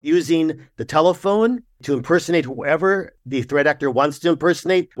using the telephone to impersonate whoever the threat actor wants to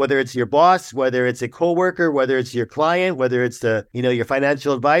impersonate, whether it's your boss, whether it's a coworker, whether it's your client, whether it's your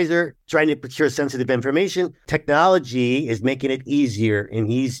financial advisor, trying to procure sensitive information. Technology is making it easier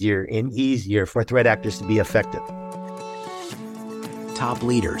and easier and easier for threat actors to be effective. Top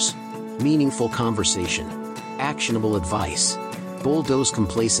leaders, meaningful conversation, actionable advice, bulldoze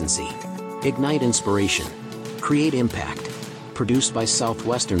complacency, ignite inspiration, create impact. Produced by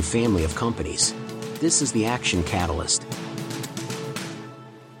Southwestern family of companies. This is the Action Catalyst.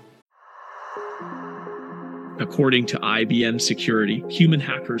 According to IBM Security, human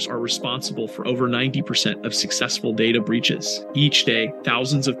hackers are responsible for over 90% of successful data breaches. Each day,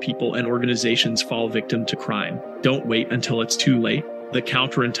 thousands of people and organizations fall victim to crime. Don't wait until it's too late. The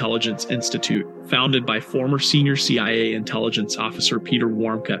Counterintelligence Institute, founded by former senior CIA intelligence officer Peter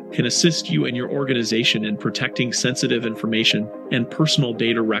Warmka, can assist you and your organization in protecting sensitive information and personal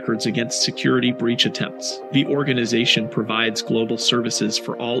data records against security breach attempts. The organization provides global services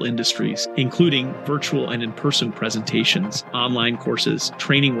for all industries, including virtual and in-person presentations, online courses,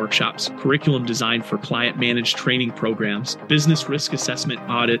 training workshops, curriculum design for client-managed training programs, business risk assessment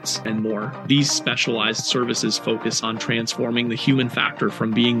audits, and more. These specialized services focus on transforming the human factor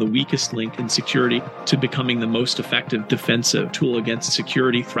from being the weakest link in security to becoming the most effective defensive tool against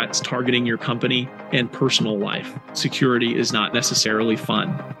security threats targeting your company and personal life. Security is not necessarily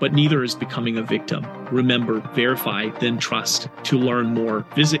fun, but neither is becoming a victim. Remember, verify, then trust. To learn more,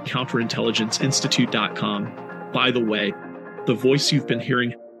 visit counterintelligenceinstitute.com. By the way, the voice you've been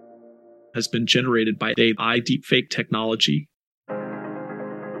hearing has been generated by AI deepfake technology.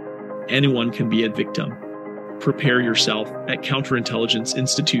 Anyone can be a victim. Prepare yourself at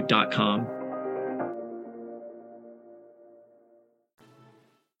counterintelligenceinstitute.com.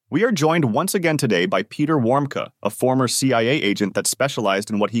 We are joined once again today by Peter Warmka, a former CIA agent that specialized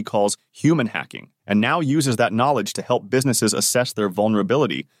in what he calls human hacking, and now uses that knowledge to help businesses assess their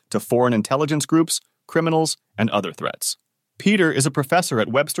vulnerability to foreign intelligence groups, criminals, and other threats. Peter is a professor at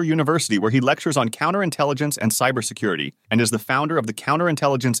Webster University where he lectures on counterintelligence and cybersecurity and is the founder of the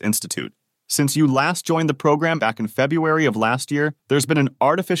Counterintelligence Institute. Since you last joined the program back in February of last year, there's been an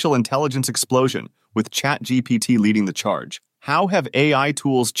artificial intelligence explosion, with ChatGPT leading the charge. How have AI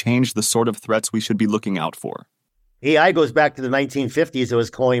tools changed the sort of threats we should be looking out for? AI goes back to the 1950s. It was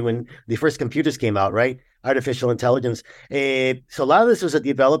coined when the first computers came out, right? Artificial intelligence. So a lot of this was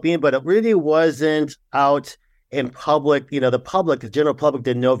developing, but it really wasn't out in public. The general public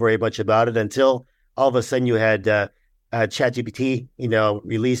didn't know very much about it until all of a sudden you had ChatGPT,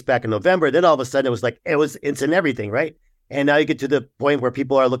 released back in November. Then all of a sudden it was like, it's in everything, right? And now you get to the point where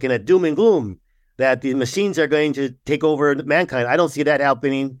people are looking at doom and gloom, that the machines are going to take over mankind. I don't see that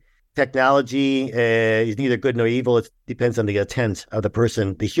happening. Technology is neither good nor evil. It depends on the intent of the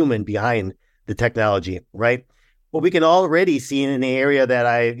person, the human behind the technology, right? Well, we can already see in the area that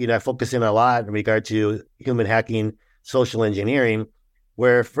I focus in a lot in regard to human hacking, social engineering,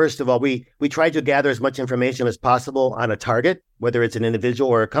 where first of all, we try to gather as much information as possible on a target, whether it's an individual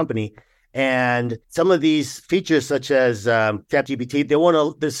or a company. And some of these features, such as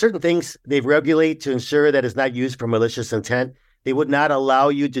ChatGPT, there's certain things they regulate to ensure that it's not used for malicious intent. They would not allow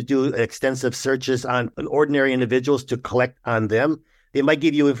you to do extensive searches on ordinary individuals to collect on them. They might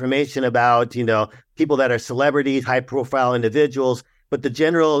give you information about, people that are celebrities, high-profile individuals, but the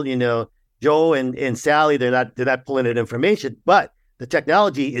general, Joe and Sally, they're not pulling that information. But the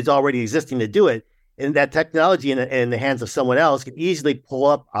technology is already existing to do it. And that technology in the hands of someone else can easily pull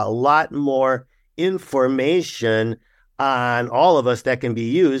up a lot more information on all of us that can be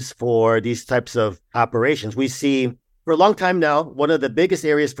used for these types of operations. We see for a long time now, one of the biggest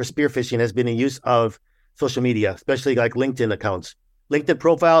areas for spear phishing has been the use of social media, especially like LinkedIn accounts. LinkedIn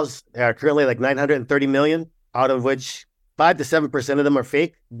profiles are currently like 930 million, out of which 5 to 7% of them are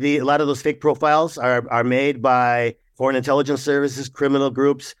fake. A lot of those fake profiles are made by foreign intelligence services, criminal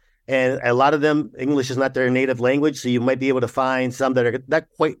groups, and a lot of them, English is not their native language, so you might be able to find some that are not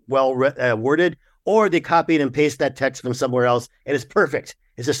quite well worded, or they copied and pasted that text from somewhere else, and it's perfect.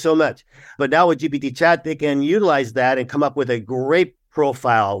 It's just so much. But now with GPT chat, they can utilize that and come up with a great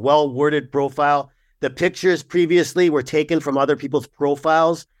profile, well-worded profile. The pictures previously were taken from other people's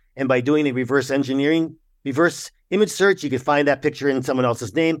profiles, and by doing a reverse image search, you can find that picture in someone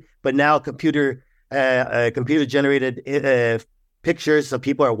else's name. But now computer-generated pictures, so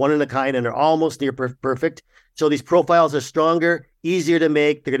people are one in a kind and are almost near perfect. So these profiles are stronger, easier to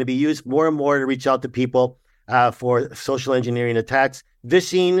make. They're going to be used more and more to reach out to people for social engineering attacks.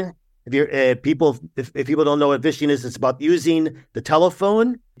 Phishing, if people don't know what phishing is, it's about using the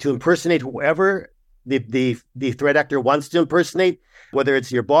telephone to impersonate whoever the threat actor wants to impersonate, whether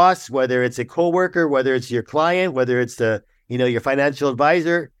it's your boss, whether it's a coworker, whether it's your client, whether it's your financial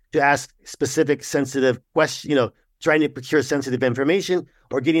advisor, to ask specific sensitive questions, trying to procure sensitive information,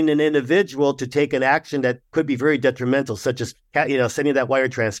 or getting an individual to take an action that could be very detrimental, such as, sending that wire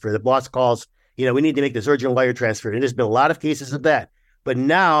transfer. The boss calls, we need to make this urgent wire transfer. And there's been a lot of cases of that. But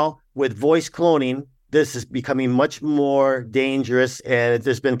now with voice cloning, this is becoming much more dangerous. And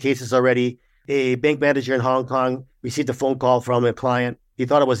there's been cases already. A bank manager in Hong Kong received a phone call from a client. He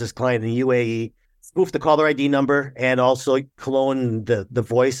thought it was his client in UAE, spoofed the caller ID number, and also cloned the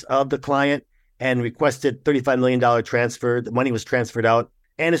voice of the client and requested $35 million transfer. The money was transferred out.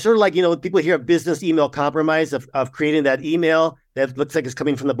 And it's sort of like, people hear of business email compromise of creating that email that looks like it's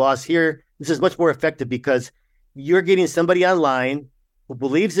coming from the boss here. This is much more effective because you're getting somebody online who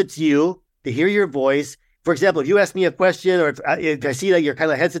believes it's you to hear your voice. For example, if you ask me a question, or if I see that you're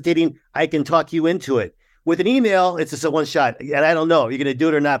kind of hesitating, I can talk you into it. With an email, it's just a one shot. And I don't know if you're going to do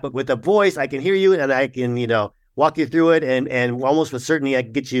it or not. But with a voice, I can hear you and I can, walk you through it. And almost with certainty, I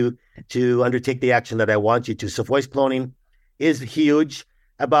can get you to undertake the action that I want you to. So voice cloning is huge.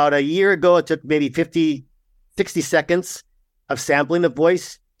 About a year ago, it took maybe 50, 60 seconds of sampling the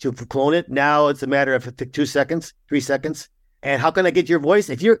voice to clone it. Now it's a matter of 2 seconds, 3 seconds. And how can I get your voice?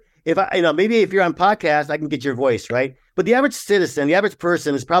 Maybe if you're on podcast, I can get your voice, right? But the average citizen, the average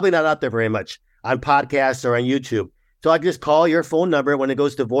person is probably not out there very much on podcasts or on YouTube. So I can just call your phone number when it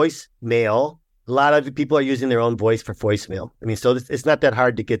goes to voicemail. A lot of people are using their own voice for voicemail. So it's not that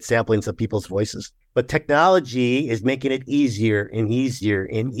hard to get samplings of people's voices. But technology is making it easier and easier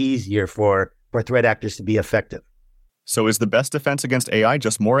and easier for threat actors to be effective. So is the best defense against AI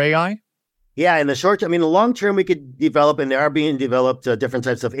just more AI? Yeah, in the short term, the long term, we could develop, and there are being developed different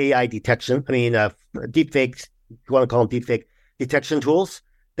types of AI detection. Deepfakes, if you want to call them deepfake detection tools.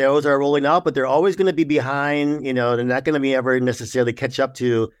 Those are rolling out, but they're always going to be behind. They're not going to be ever necessarily catch up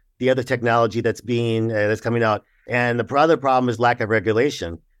to the other technology that's coming out. And the other problem is lack of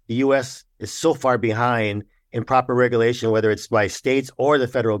regulation. The U.S. is so far behind in proper regulation, whether it's by states or the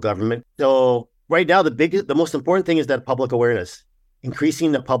federal government. So right now, the most important thing is that public awareness,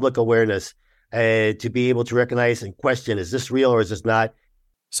 increasing the public awareness to be able to recognize and question, is this real or is this not?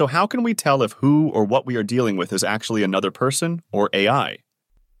 So how can we tell if who or what we are dealing with is actually another person or AI?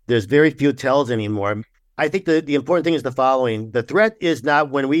 There's very few tells anymore. I think the important thing is the following. The threat is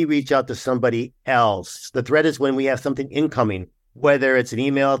not when we reach out to somebody else. The threat is when we have something incoming, whether it's an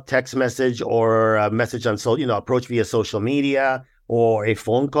email, text message, or a message on approach via social media, or a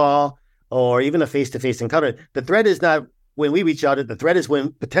phone call, or even a face-to-face encounter. The threat is not when we reach out.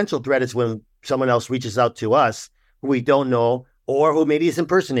 Potential threat is when someone else reaches out to us who we don't know, or who maybe is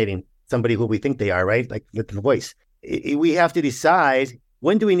impersonating somebody who we think they are, right? Like with the voice. We have to decide,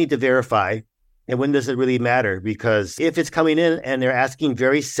 when do we need to verify and when does it really matter? Because if it's coming in and they're asking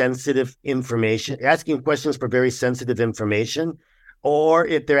very sensitive information, asking questions for very sensitive information, or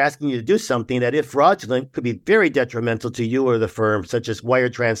if they're asking you to do something that, if fraudulent, could be very detrimental to you or the firm, such as wire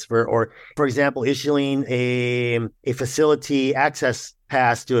transfer, or, for example, issuing a facility access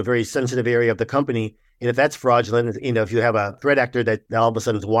pass to a very sensitive area of the company. And if that's fraudulent, if you have a threat actor that all of a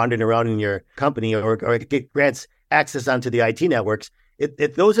sudden is wandering around in your company or grants access onto the IT networks,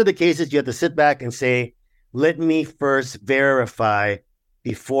 if those are the cases, you have to sit back and say, let me first verify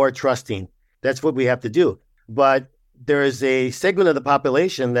before trusting. That's what we have to do. But there is a segment of the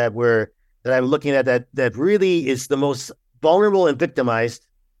population that I'm looking at that really is the most vulnerable and victimized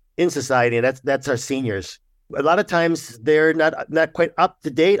in society, and that's our seniors. A lot of times they're not quite up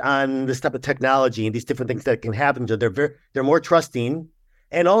to date on this type of technology and these different things that can happen. So they're more trusting,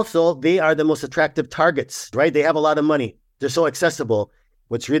 and also they are the most attractive targets, right? They have a lot of money. They're so accessible.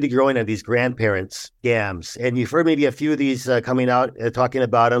 What's really growing are these grandparents scams, and you've heard maybe a few of these coming out talking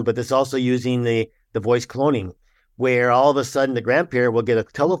about them. But there's also using the voice cloning, where all of a sudden the grandparent will get a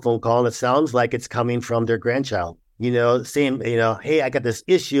telephone call and it sounds like it's coming from their grandchild. Saying, hey, I got this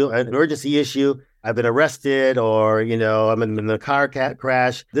issue, an emergency issue. I've been arrested, or, I'm in a car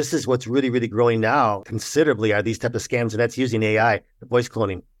crash. This is what's really, really growing now considerably, are these type of scams, and that's using AI, voice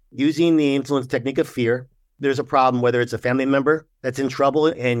cloning. Using the influence technique of fear. There's a problem, whether it's a family member that's in trouble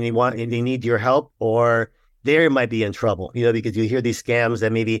and they need your help, or they might be in trouble, because you hear these scams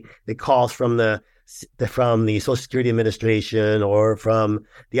that maybe the calls from the Social Security Administration or from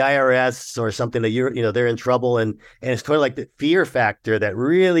the IRS or something, that they're in trouble, and it's kind of like the fear factor that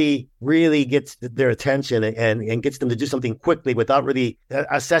really, really gets their attention and gets them to do something quickly without really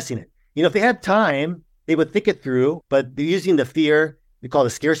assessing it. If they had time, they would think it through, but they're using the fear. We call it the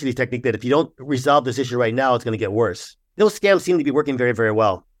scarcity technique, that if you don't resolve this issue right now, it's going to get worse. Those scams seem to be working very, very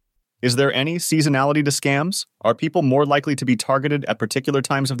well. Is there any seasonality to scams? Are people more likely to be targeted at particular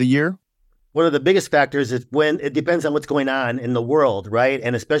times of the year? One of the biggest factors is when it depends on what's going on in the world, right?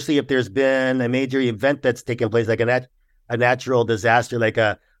 And especially if there's been a major event that's taken place, like a natural disaster, like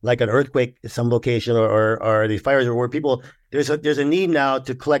an earthquake in some location, or the fires, or where people there's a need now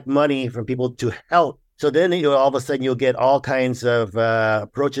to collect money from people to help. So then all of a sudden you'll get all kinds of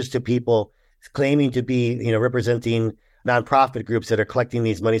approaches to people claiming to be representing nonprofit groups that are collecting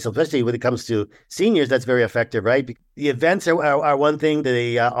these money. So especially when it comes to seniors, that's very effective, right? The events are one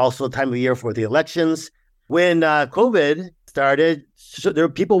thing. Also time of year for the elections. When COVID started,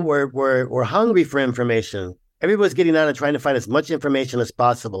 people were hungry for information. Everybody was getting on and trying to find as much information as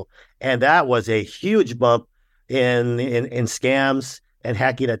possible, and that was a huge bump in scams and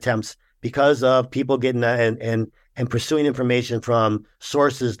hacking attempts because of people getting and pursuing information from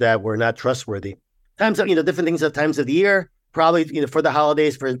sources that were not trustworthy. Times of, different things at times of the year, probably, for the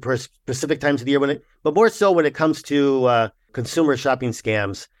holidays, for specific times of the year, but more so when it comes to consumer shopping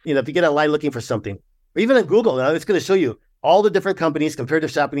scams. If you get online looking for something, or even on Google, now it's going to show you all the different companies, comparative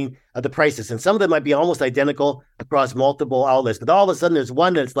shopping, the prices. And some of them might be almost identical across multiple outlets, but all of a sudden there's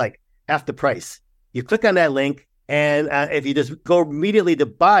one that's like half the price. You click on that link, and if you just go immediately to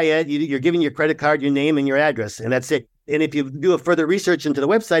buy it, you're giving your credit card, your name, and your address, and that's it. And if you do a further research into the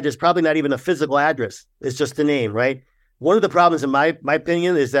website, there's probably not even a physical address. It's just the name, right? One of the problems, in my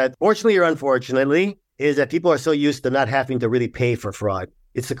opinion, is that, fortunately or unfortunately, is that people are so used to not having to really pay for fraud.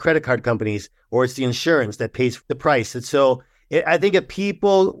 It's the credit card companies or it's the insurance that pays the price. And so I think if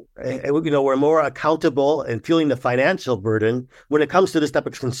people, were more accountable and feeling the financial burden when it comes to this type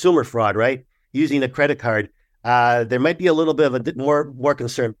of consumer fraud, right, using a credit card, there might be a little bit of a more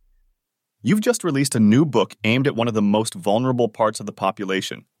concern. You've just released a new book aimed at one of the most vulnerable parts of the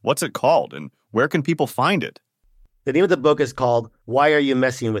population. What's it called, and where can people find it? The name of the book is called Why Are You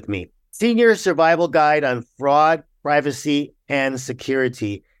Messing With Me? Senior Survival Guide on Fraud, Privacy, and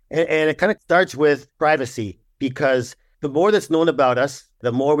Security. And it kind of starts with privacy, because the more that's known about us,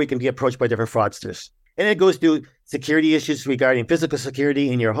 the more we can be approached by different fraudsters. And it goes through security issues regarding physical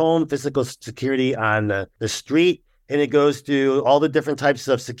security in your home, physical security on the street, and it goes through all the different types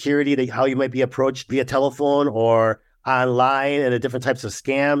of security, how you might be approached via telephone or online, and the different types of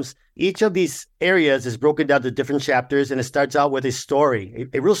scams. Each of these areas is broken down to different chapters, and it starts out with a story,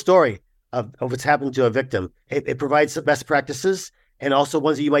 a real story of what's happened to a victim. It provides best practices and also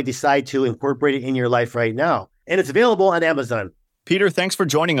ones that you might decide to incorporate it in your life right now. And it's available on Amazon. Peter, thanks for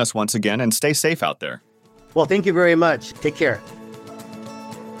joining us once again, and stay safe out there. Well, thank you very much. Take care.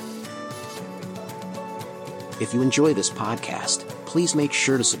 If you enjoy this podcast, please make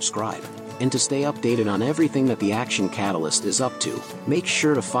sure to subscribe. And to stay updated on everything that the Action Catalyst is up to, make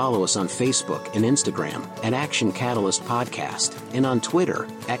sure to follow us on Facebook and Instagram at Action Catalyst Podcast, and on Twitter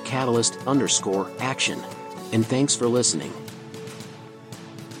at Catalyst_Action. And thanks for listening.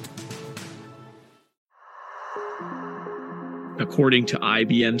 According to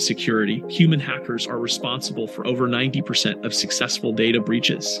IBM Security, human hackers are responsible for over 90% of successful data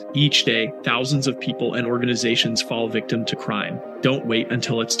breaches. Each day, thousands of people and organizations fall victim to crime. Don't wait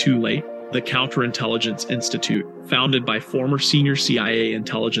until it's too late. The Counterintelligence Institute, founded by former senior CIA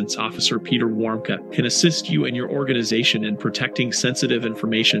intelligence officer Peter Warmka, can assist you and your organization in protecting sensitive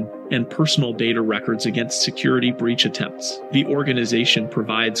information and personal data records against security breach attempts. The organization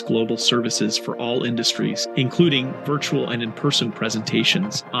provides global services for all industries, including virtual and in-person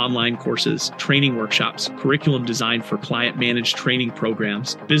presentations, online courses, training workshops, curriculum design for client-managed training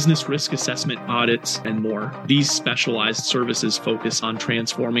programs, business risk assessment audits, and more. These specialized services focus on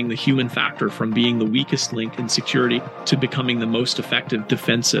transforming the human factor from being the weakest link in security to becoming the most effective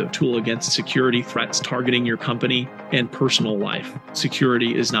defensive tool against security threats targeting your company and personal life.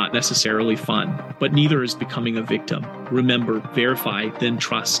 Security is not necessarily fun, but neither is becoming a victim. Remember, verify, then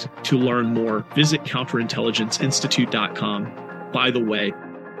trust. To learn more, visit counterintelligenceinstitute.com. By the way,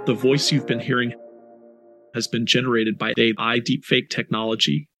 the voice you've been hearing has been generated by AI deepfake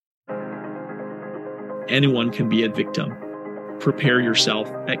technology. Anyone can be a victim. Prepare yourself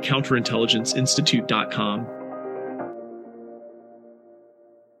at counterintelligenceinstitute.com.